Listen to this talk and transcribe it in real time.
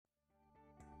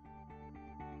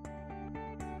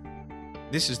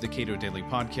This is the Cato Daily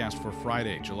Podcast for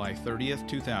Friday, July 30th,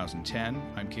 2010.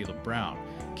 I'm Caleb Brown.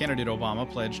 Candidate Obama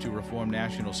pledged to reform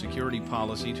national security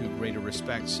policy to greater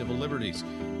respect civil liberties.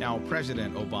 Now,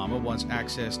 President Obama wants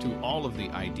access to all of the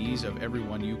IDs of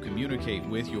everyone you communicate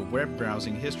with, your web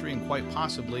browsing history, and quite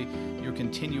possibly your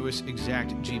continuous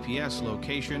exact GPS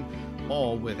location,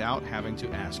 all without having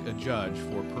to ask a judge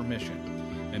for permission.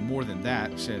 And more than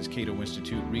that, says Cato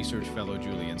Institute research fellow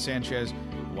Julian Sanchez,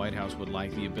 the White House would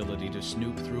like the ability to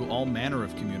snoop through all manner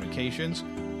of communications,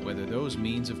 whether those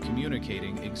means of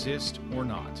communicating exist or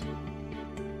not.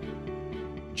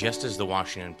 Just as the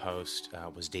Washington Post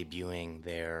was debuting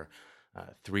their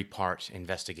three-part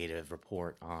investigative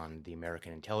report on the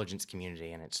American intelligence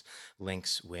community and its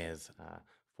links with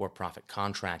for-profit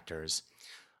contractors,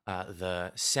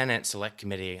 the Senate Select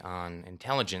Committee on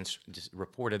Intelligence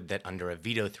reported that under a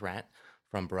veto threat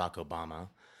from Barack Obama,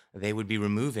 they would be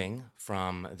removing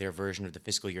from their version of the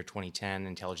fiscal year 2010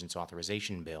 Intelligence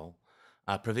Authorization Bill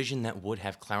a provision that would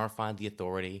have clarified the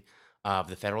authority of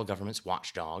the federal government's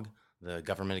watchdog, the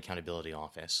Government Accountability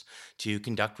Office, to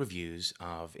conduct reviews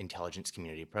of intelligence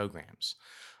community programs.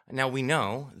 Now, we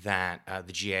know that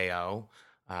the GAO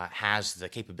has the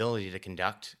capability to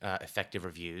conduct effective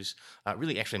reviews,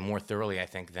 really actually more thoroughly, I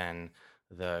think, than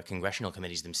the congressional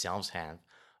committees themselves have.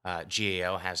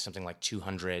 GAO has something like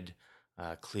 200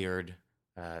 cleared,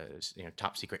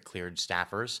 top secret cleared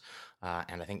staffers,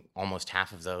 and I think almost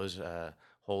half of those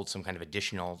hold some kind of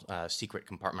additional secret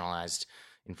compartmentalized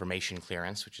information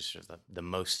clearance, which is sort of the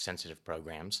most sensitive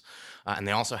programs. And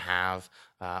they also have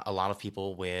a lot of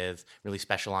people with really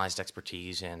specialized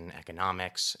expertise in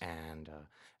economics and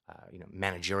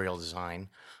managerial design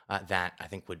that I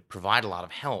think would provide a lot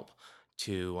of help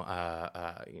to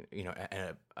a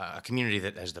community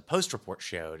that, as the Post report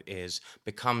showed, is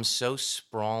become so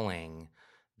sprawling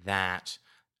that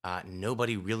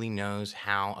nobody really knows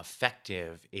how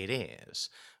effective it is.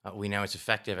 We know it's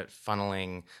effective at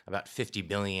funneling about $50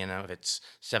 billion of its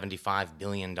 $75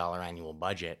 billion annual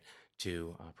budget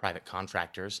to private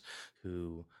contractors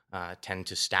who tend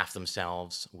to staff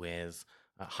themselves with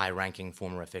high-ranking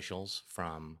former officials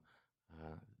from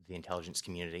the intelligence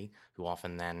community, who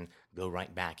often then go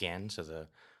right back in. So the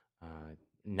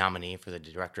nominee for the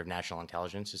Director of National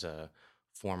Intelligence is a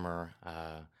former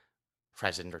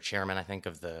president or chairman, I think,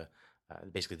 of the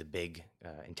basically the big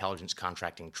intelligence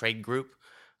contracting trade group.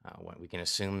 We can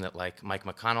assume that, like Mike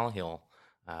McConnell, he'll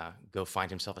go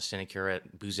find himself a sinecure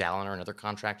at Booz Allen or another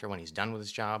contractor when he's done with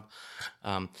his job.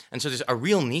 And so there's a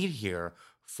real need here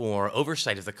for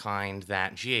oversight of the kind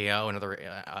that GAO and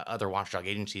other watchdog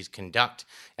agencies conduct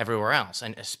everywhere else,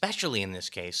 and especially in this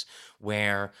case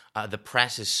where the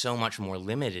press is so much more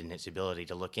limited in its ability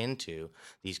to look into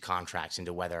these contracts,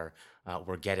 into whether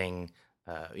we're getting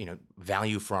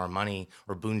value for our money,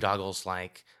 or boondoggles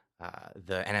like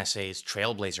the NSA's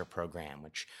Trailblazer program,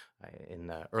 which in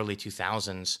the early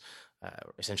 2000s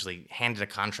essentially handed a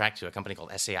contract to a company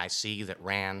called SAIC that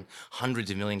ran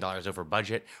hundreds of million dollars over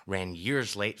budget, ran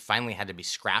years late, finally had to be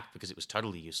scrapped because it was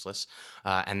totally useless.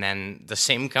 And then the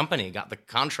same company got the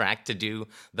contract to do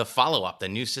the follow-up, the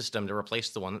new system to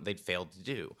replace the one that they'd failed to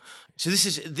do. So this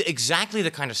is exactly the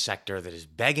kind of sector that is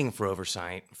begging for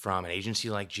oversight from an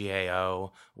agency like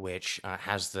GAO, which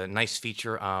has the nice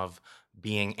feature of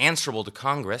being answerable to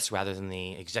Congress rather than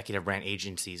the executive branch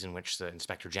agencies in which the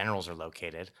inspector generals are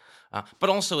located, but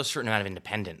also a certain amount of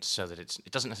independence so that it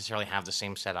doesn't necessarily have the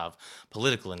same set of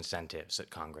political incentives that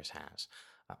Congress has.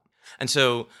 And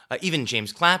so even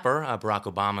James Clapper, Barack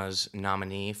Obama's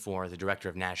nominee for the Director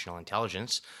of National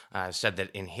Intelligence, said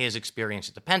that in his experience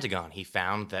at the Pentagon, he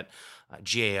found that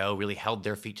GAO really held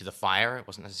their feet to the fire. It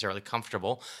wasn't necessarily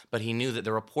comfortable, but he knew that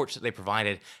the reports that they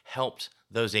provided helped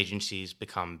those agencies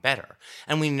become better.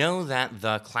 And we know that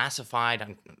the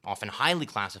classified, often highly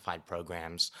classified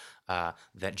programs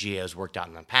that GAO's worked out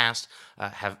in the past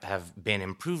have been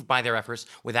improved by their efforts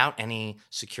without any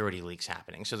security leaks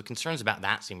happening. So the concerns about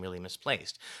that seem really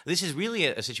misplaced. This is really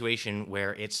a situation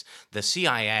where it's the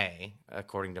CIA,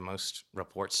 according to most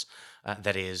reports,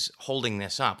 that is holding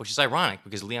this up, which is ironic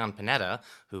because Leon Panetta,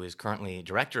 who is currently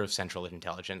director of Central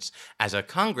Intelligence, as a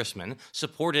congressman,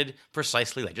 supported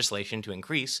precisely legislation to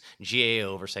increase GAO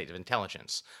oversight of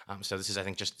intelligence. So this is, I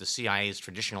think, just the CIA's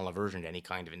traditional aversion to any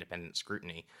kind of independent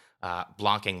scrutiny,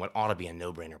 blocking what ought to be a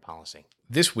no-brainer policy.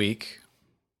 This week,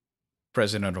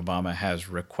 President Obama has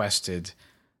requested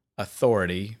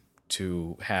authority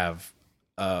to have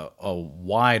a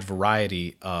wide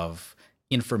variety of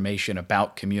information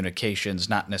about communications,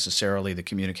 not necessarily the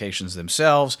communications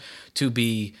themselves, to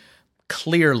be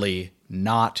clearly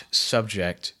not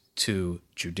subject to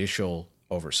judicial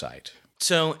oversight.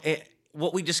 So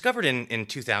What we discovered in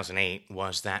 2008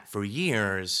 was that for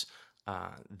years,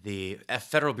 the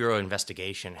Federal Bureau of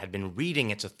Investigation had been reading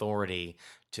its authority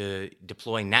to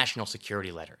deploy national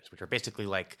security letters, which are basically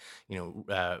like,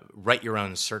 write your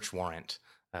own search warrant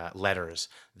letters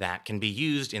that can be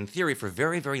used in theory for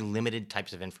very, very limited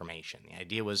types of information. The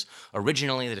idea was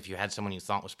originally that if you had someone you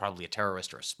thought was probably a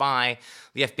terrorist or a spy,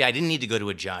 the FBI didn't need to go to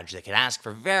a judge. They could ask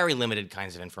for very limited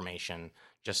kinds of information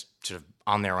just sort of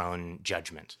on their own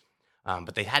judgment.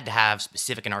 But they had to have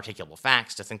specific and articulable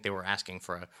facts to think they were asking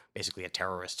for basically a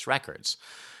terrorist's records.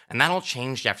 And that all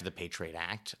changed after the Patriot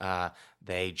Act.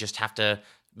 They just have to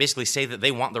basically say that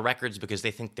they want the records because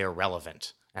they think they're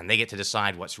relevant, and they get to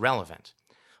decide what's relevant.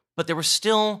 But there was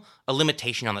still a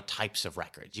limitation on the types of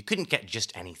records. You couldn't get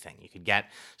just anything. You could get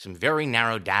some very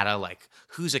narrow data like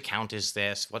whose account is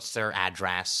this, what's their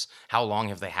address, how long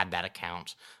have they had that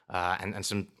account, and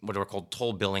some what are called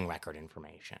toll billing record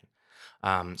information.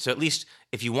 So at least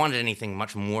if you wanted anything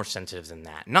much more sensitive than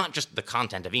that, not just the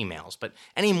content of emails, but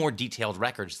any more detailed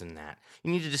records than that,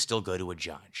 you needed to still go to a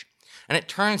judge. And it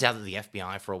turns out that the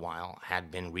FBI for a while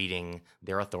had been reading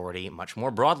their authority much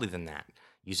more broadly than that,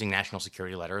 using national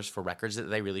security letters for records that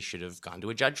they really should have gone to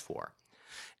a judge for.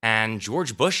 And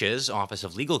George Bush's Office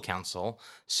of Legal Counsel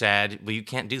said, well, you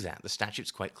can't do that. The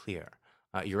statute's quite clear.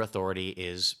 Your authority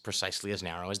is precisely as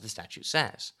narrow as the statute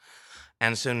says.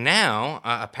 And so now,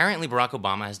 apparently Barack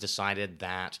Obama has decided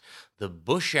that the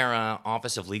Bush-era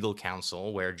Office of Legal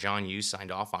Counsel, where John Yoo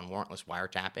signed off on warrantless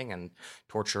wiretapping and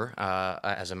torture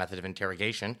as a method of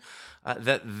interrogation,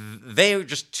 that they are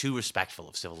just too respectful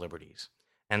of civil liberties.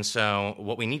 And so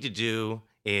what we need to do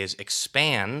is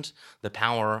expand the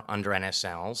power under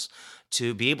NSLs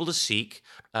to be able to seek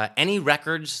any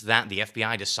records that the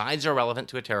FBI decides are relevant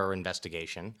to a terror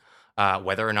investigation,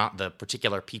 whether or not the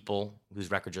particular people whose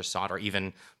records are sought are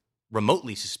even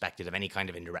remotely suspected of any kind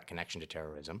of indirect connection to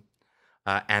terrorism,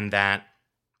 and that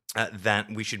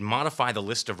we should modify the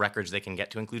list of records they can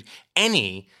get to include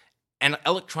any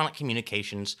electronic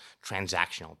communications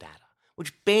transactional data,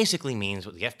 which basically means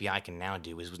what the FBI can now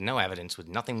do is, with no evidence, with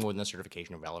nothing more than the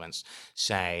certification of relevance,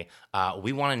 say,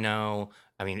 we want to know,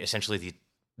 essentially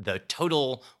the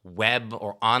total web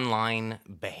or online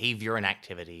behavior and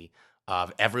activity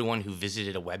of everyone who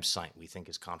visited a website we think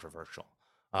is controversial,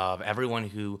 of everyone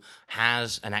who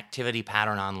has an activity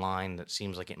pattern online that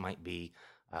seems like it might be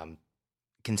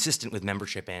consistent with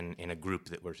membership in a group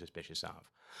that we're suspicious of.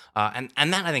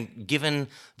 And that, I think, given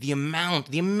the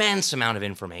immense amount of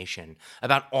information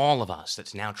about all of us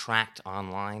that's now tracked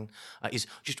online, is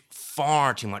just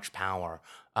far too much power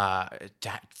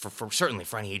certainly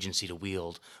for any agency to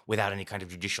wield without any kind of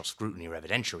judicial scrutiny or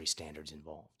evidentiary standards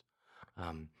involved.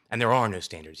 And there are no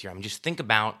standards here. Just think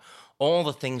about all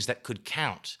the things that could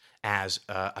count as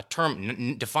a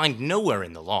term defined nowhere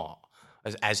in the law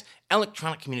as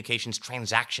electronic communications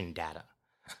transaction data.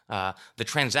 The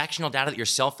transactional data that your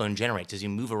cell phone generates as you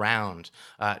move around,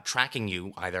 tracking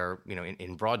you either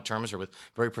in broad terms or with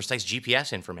very precise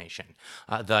GPS information.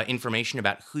 The information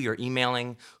about who you're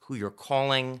emailing, who you're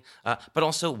calling, but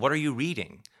also what are you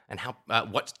reading? And how?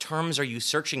 What terms are you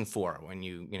searching for when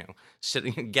you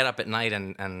get up at night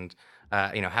and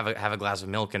have a glass of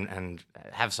milk and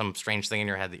have some strange thing in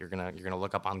your head that you're gonna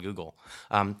look up on Google,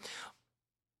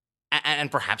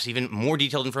 and perhaps even more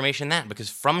detailed information than that, because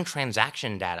from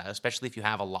transaction data, especially if you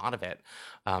have a lot of it,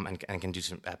 and can do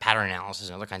some pattern analysis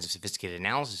and other kinds of sophisticated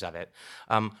analysis of it,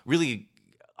 really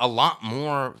a lot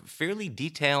more fairly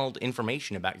detailed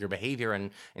information about your behavior, and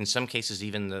in some cases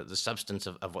even the substance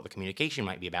of what the communication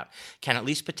might be about can at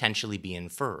least potentially be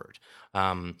inferred.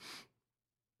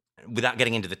 Without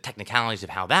getting into the technicalities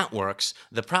of how that works,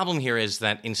 the problem here is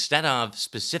that instead of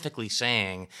specifically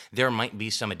saying there might be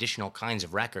some additional kinds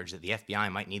of records that the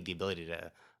FBI might need the ability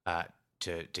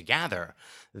to gather,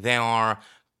 they are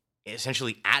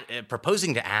essentially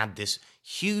proposing to add this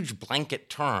huge blanket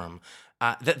term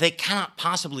that they cannot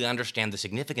possibly understand the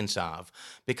significance of,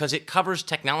 because it covers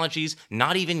technologies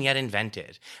not even yet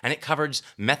invented, and it covers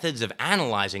methods of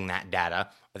analyzing that data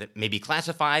that may be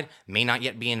classified, may not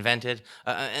yet be invented.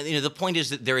 The point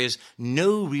is that there is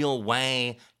no real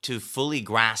way to fully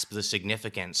grasp the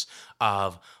significance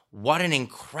of what an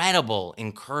incredible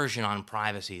incursion on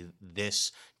privacy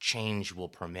this change will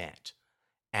permit.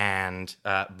 And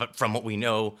but from what we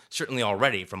know, certainly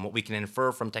already, from what we can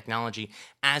infer from technology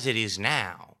as it is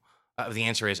now, the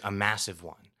answer is a massive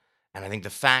one. And I think the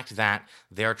fact that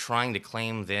they're trying to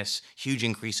claim this huge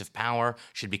increase of power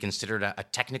should be considered a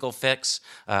technical fix,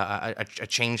 a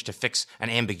change to fix an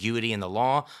ambiguity in the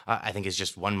law, I think is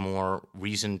just one more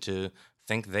reason to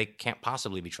think they can't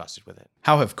possibly be trusted with it.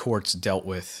 How have courts dealt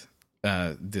with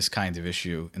this kind of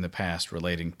issue in the past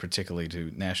relating particularly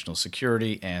to national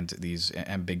security and these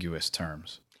ambiguous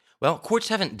terms? Well, courts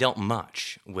haven't dealt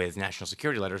much with national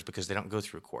security letters because they don't go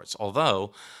through courts.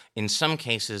 Although, in some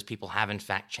cases, people have in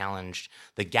fact challenged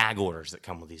the gag orders that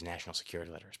come with these national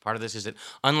security letters. Part of this is that,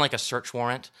 unlike a search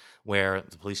warrant, where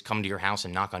the police come to your house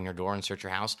and knock on your door and search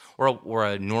your house, or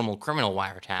a normal criminal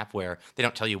wiretap where they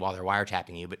don't tell you while they're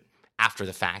wiretapping you, but after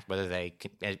the fact, whether they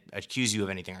accuse you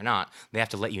of anything or not, they have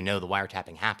to let you know the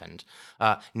wiretapping happened.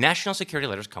 National security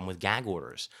letters come with gag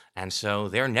orders, and so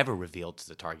they're never revealed to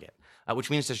the target,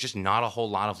 which means there's just not a whole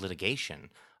lot of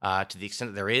litigation. To the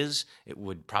extent that there is, it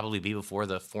would probably be before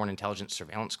the Foreign Intelligence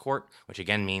Surveillance Court, which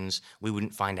again means we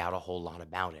wouldn't find out a whole lot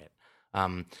about it.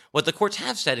 What the courts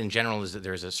have said in general is that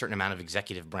there's a certain amount of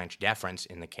executive branch deference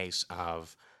in the case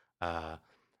of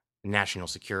national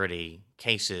security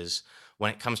cases when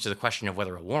it comes to the question of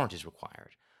whether a warrant is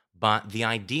required. But the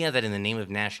idea that in the name of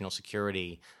national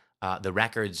security, the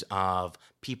records of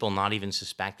people not even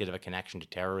suspected of a connection to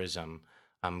terrorism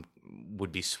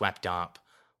would be swept up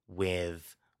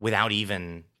without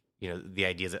even the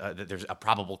idea that there's a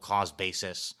probable cause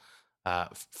basis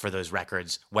for those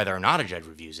records, whether or not a judge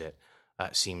reviews it,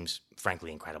 seems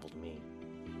frankly incredible to me.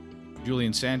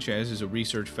 Julian Sanchez is a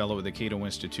research fellow at the Cato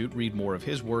Institute. Read more of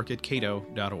his work at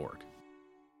cato.org.